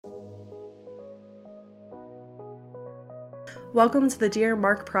Welcome to the Dear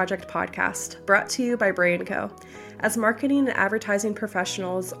Mark Project podcast, brought to you by Bray & Co. As marketing and advertising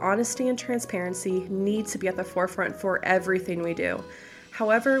professionals, honesty and transparency need to be at the forefront for everything we do.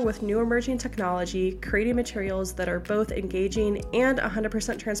 However, with new emerging technology, creating materials that are both engaging and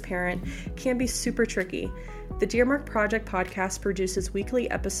 100% transparent can be super tricky. The Dear Mark Project podcast produces weekly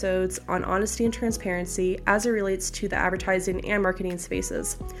episodes on honesty and transparency as it relates to the advertising and marketing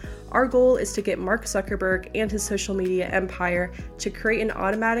spaces. Our goal is to get Mark Zuckerberg and his social media empire to create an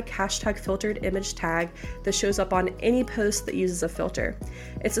automatic hashtag filtered image tag that shows up on any post that uses a filter.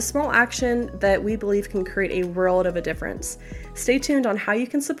 It's a small action that we believe can create a world of a difference. Stay tuned on how you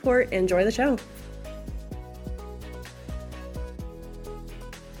can support and enjoy the show.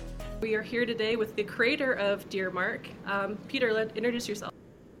 We are here today with the creator of Dear Mark. Peter, introduce yourself.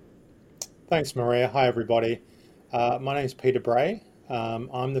 Thanks, Maria. Hi, everybody. My name is Peter Bray.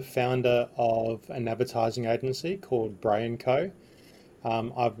 I'm the founder of an advertising agency called Bray & Co.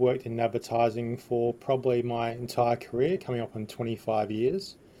 I've worked in advertising for probably my entire career, coming up on 25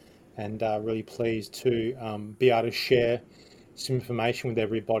 years, and really pleased to be able to share some information with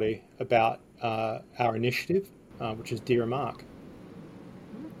everybody about our initiative, which is Dear Mark.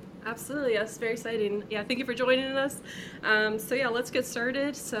 Absolutely, yes, very exciting. Yeah, thank you for joining us. Let's get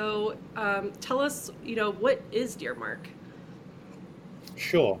started. So tell us, what is Dear Mark?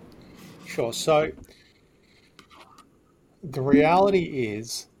 Sure. So the reality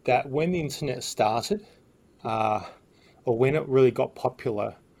is that when the internet started, or when it really got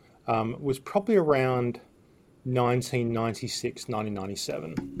popular, was probably around 1996,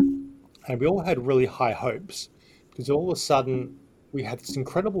 1997. And we all had really high hopes because all of a sudden we had this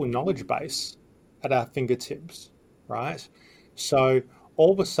incredible knowledge base at our fingertips, right? So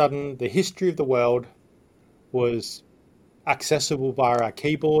all of a sudden the history of the world was accessible via our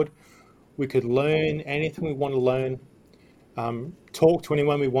keyboard. We could learn anything we want to learn, talk to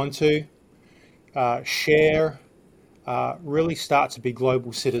anyone we want to, share, really start to be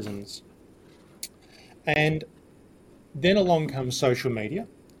global citizens. And then along comes social media,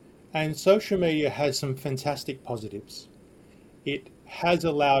 and social media has some fantastic positives. It has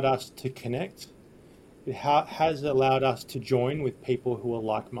allowed us to connect. It has allowed us to join with people who are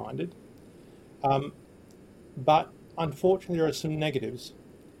like-minded. But unfortunately, there are some negatives.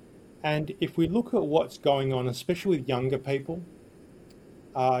 And if we look at what's going on, especially with younger people,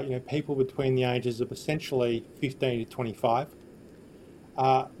 people between the ages of essentially 15 to 25,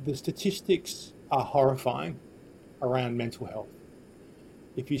 the statistics are horrifying around mental health.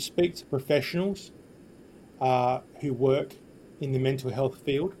 If you speak to professionals who work in the mental health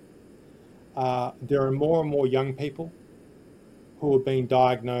field, there are more and more young people who are being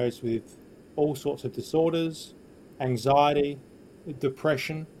diagnosed with all sorts of disorders, anxiety,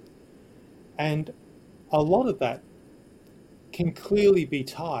 depression, and a lot of that can clearly be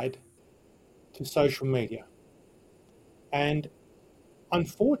tied to social media. And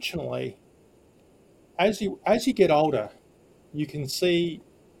unfortunately, as you get older, you can see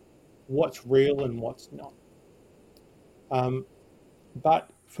what's real and what's not. But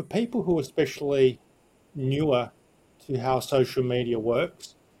for people who are especially newer to how social media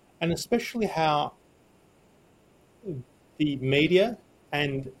works, and especially how the media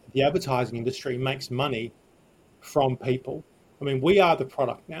and the advertising industry makes money from people. I mean, we are the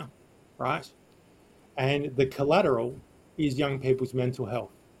product now, right? And the collateral is young people's mental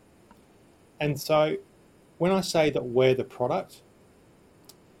health. And so when I say that we're the product,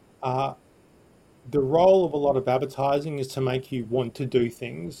 the role of a lot of advertising is to make you want to do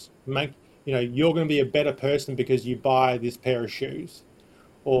things. You're going to be a better person because you buy this pair of shoes,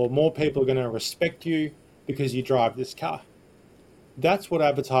 or more people are going to respect you because you drive this car. That's what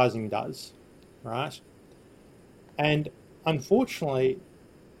advertising does, right? And unfortunately,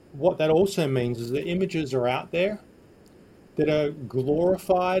 what that also means is that images are out there that are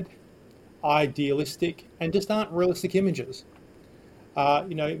glorified, idealistic, and just aren't realistic images.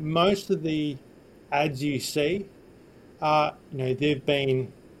 Most of the ads you see, they've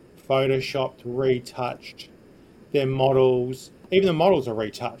been photoshopped, retouched. They're models. Even the models are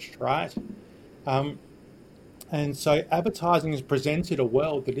retouched, right? And so advertising has presented a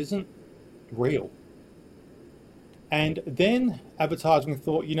world that isn't real. And then advertising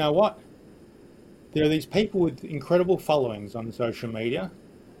thought, you know what? There are these people with incredible followings on social media.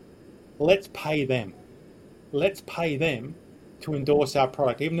 Let's pay them. Let's pay them to endorse our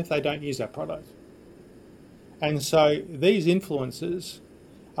product, even if they don't use our product. And so these influencers,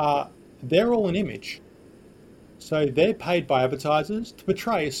 they're all an image. So they're paid by advertisers to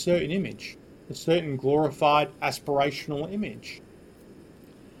portray a certain image, a certain glorified aspirational image.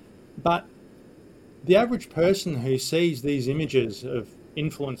 But The average person who sees these images of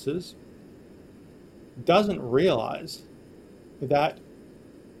influencers doesn't realize that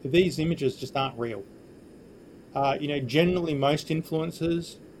these images just aren't real. Generally most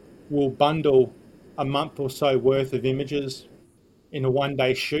influencers will bundle a month or so worth of images in a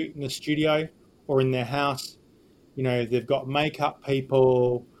one-day shoot in the studio or in their house. They've got makeup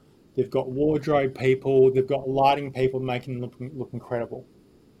people, they've got wardrobe people, they've got lighting people making them look incredible.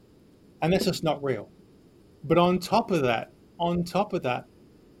 And that's just not real. But on top of that, on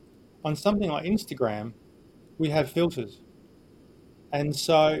something like Instagram, we have filters. And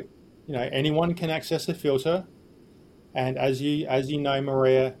so, anyone can access a filter. And as you know,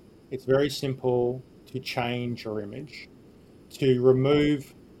 Maria, it's very simple to change your image, to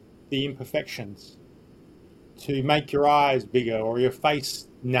remove the imperfections, to make your eyes bigger or your face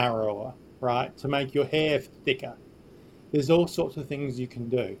narrower, right? To make your hair thicker. There's all sorts of things you can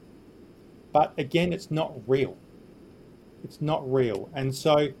do. But again, it's not real. It's not real. And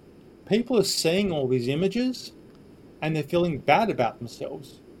so people are seeing all these images and they're feeling bad about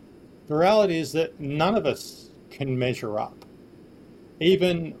themselves. The reality is that none of us can measure up.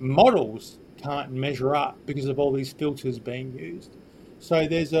 Even models can't measure up because of all these filters being used. So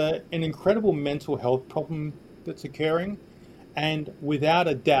there's an incredible mental health problem that's occurring, and without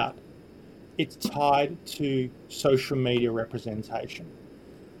a doubt, it's tied to social media representation.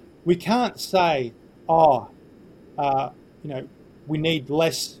 We can't say, we need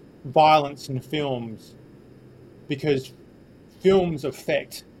less violence in films because films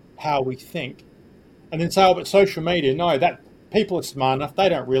affect how we think. And then say, but social media, no, that people are smart enough, they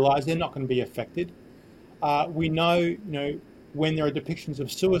don't realise they're not going to be affected. We know, when there are depictions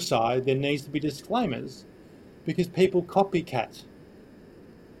of suicide, there needs to be disclaimers because people copycat.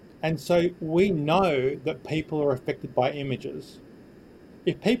 And so we know that people are affected by images.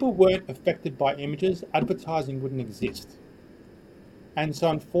 If people weren't affected by images, advertising wouldn't exist. And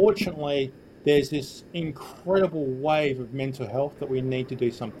so unfortunately, there's this incredible wave of mental health that we need to do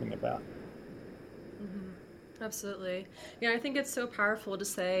something about. Absolutely. Yeah, I think it's so powerful to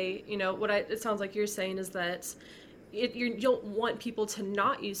say, it sounds like you're saying is that you don't want people to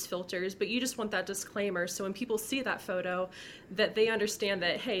not use filters, but you just want that disclaimer. So when people see that photo, that they understand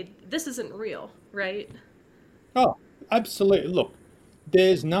that, hey, this isn't real, right? Oh, absolutely. Look,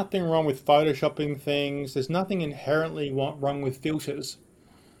 there's nothing wrong with photoshopping things. There's nothing inherently wrong with filters.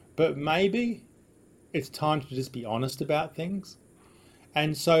 But maybe it's time to just be honest about things.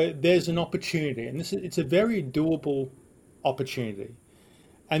 And so there's an opportunity, and it's a very doable opportunity.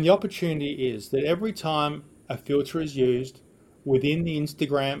 And the opportunity is that every time a filter is used within the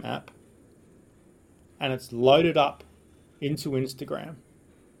Instagram app and it's loaded up into Instagram,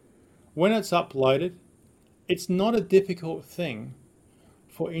 when it's uploaded, it's not a difficult thing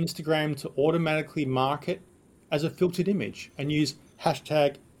for Instagram to automatically mark it as a filtered image and use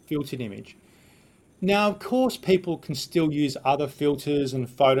hashtag filtered image. Now, of course, people can still use other filters and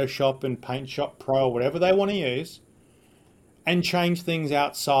Photoshop and PaintShop Pro or whatever they want to use and change things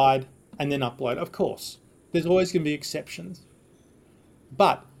outside and then upload. Of course, there's always going to be exceptions.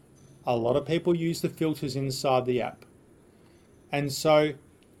 But a lot of people use the filters inside the app. And so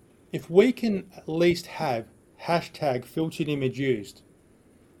if we can at least have hashtag filtered image used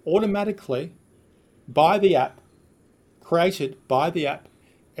automatically by the app, created by the app,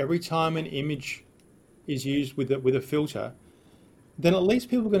 every time an image is used with a filter, then at least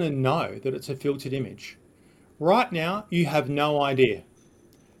people are going to know that it's a filtered image. Right now, you have no idea.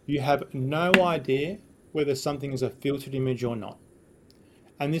 You have no idea whether something is a filtered image or not.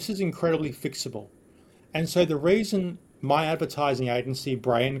 And this is incredibly fixable. And so the reason my advertising agency,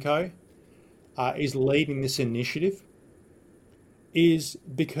 Bray & Co, is leading this initiative is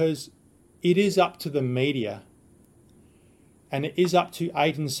because it is up to the media and it is up to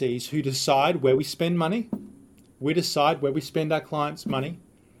agencies who decide where we spend money. We decide where we spend our clients' money.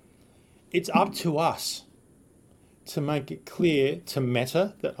 It's up to us to make it clear to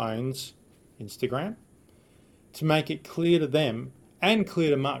Meta, that owns Instagram, to make it clear to them and clear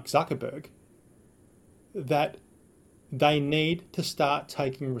to Mark Zuckerberg that they need to start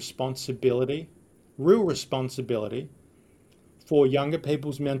taking responsibility, real responsibility, for younger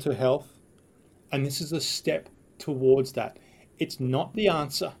people's mental health. And this is a step towards that. It's not the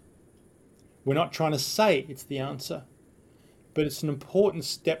answer. We're not trying to say it's the answer, but it's an important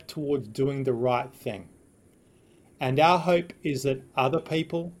step towards doing the right thing. And our hope is that other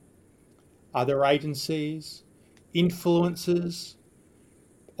people, other agencies, influencers,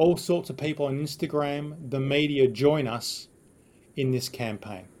 all sorts of people on Instagram, the media join us in this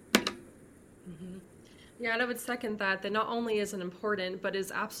campaign. Yeah, and I would second that not only is it important, but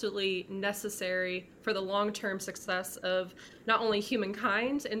is absolutely necessary for the long-term success of not only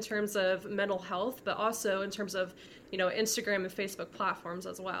humankind in terms of mental health, but also in terms of, Instagram and Facebook platforms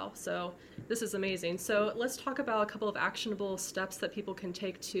as well. So this is amazing. So let's talk about a couple of actionable steps that people can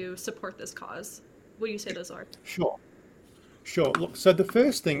take to support this cause. What do you say those are? Sure. Look, so the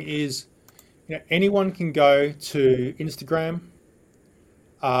first thing is, anyone can go to Instagram,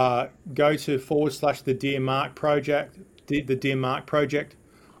 go to / the Dear Mark Project, the Dear Mark Project,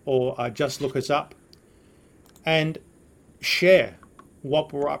 or just look us up and share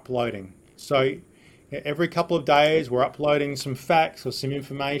what we're uploading. So every couple of days we're uploading some facts or some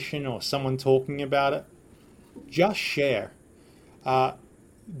information or someone talking about it. Just share.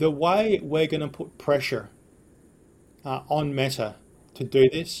 The way we're going to put pressure on Meta to do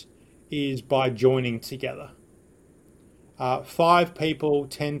this is by joining together. 5 people,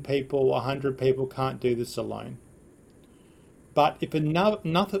 10 people, 100 people can't do this alone. But if enough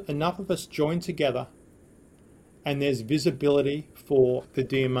of us join together and there's visibility for the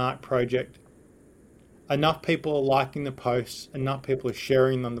Dear Mark Project, enough people are liking the posts, enough people are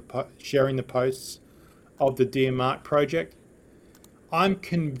sharing the posts of the Dear Mark Project, I'm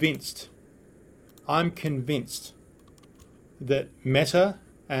convinced that Meta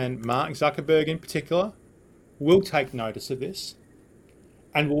and Mark Zuckerberg in particular will take notice of this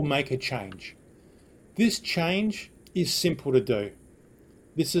and will make a change. This change is simple to do.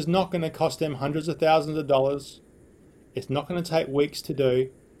 This is not going to cost them hundreds of thousands of dollars. It's not going to take weeks to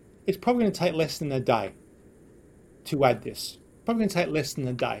do. It's probably going to take less than a day to add this. Probably going to take less than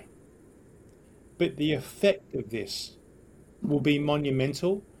a day. But the effect of this will be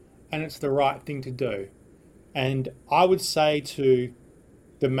monumental, and it's the right thing to do. And I would say to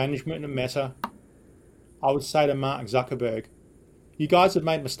the management of Meta, I would say to Mark Zuckerberg, you guys have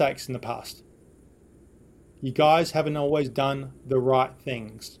made mistakes in the past. You guys haven't always done the right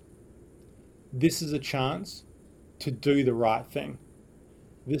things. This is a chance to do the right thing.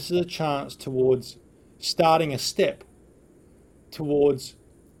 This is a chance towards starting a step towards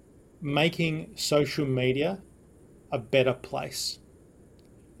making social media a better place.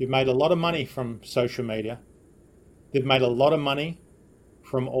 You've made a lot of money from social media. They've made a lot of money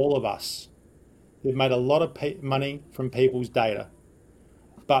from all of us. They've made a lot of money from people's data.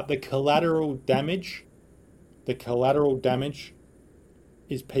 But the collateral damage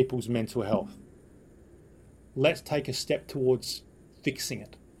is people's mental health. Let's take a step towards fixing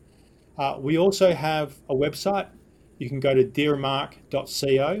it. We also have a website. You can go to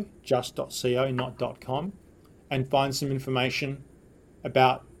dearmark.co, just .co, not .com, and find some information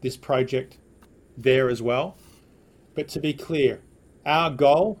about this project there as well. But to be clear, our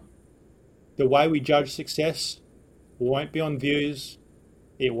goal, the way we judge success, won't be on views,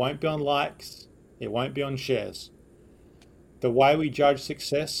 it won't be on likes, it won't be on shares. The way we judge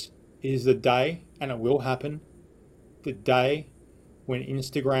success is the day, and it will happen, the day when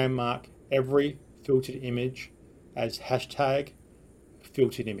Instagram mark every filtered image as hashtag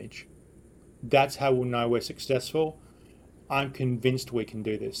filtered image. That's how we'll know we're successful. I'm convinced we can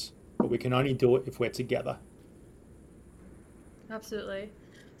do this, but we can only do it if we're together. Absolutely.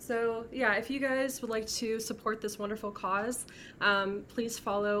 So yeah, if you guys would like to support this wonderful cause, please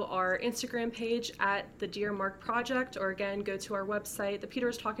follow our Instagram page at the Dear Mark Project, or again, go to our website that Peter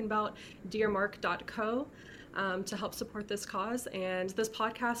was talking about, dearmark.co, to help support this cause. And this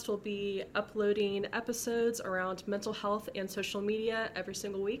podcast will be uploading episodes around mental health and social media every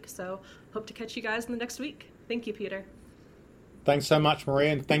single week. So hope to catch you guys in the next week. Thank you, Peter. Thanks so much,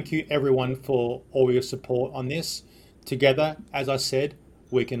 Maria, and thank you everyone for all your support on this. Together, as I said,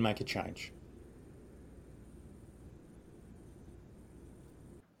 we can make a change.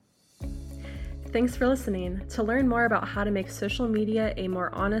 Thanks for listening. To learn more about how to make social media a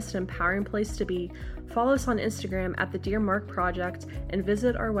more honest and empowering place to be, follow us on Instagram at the Dear Mark Project and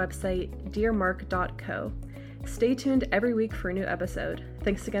visit our website, dearmark.co. Stay tuned every week for a new episode.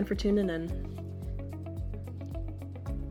 Thanks again for tuning in.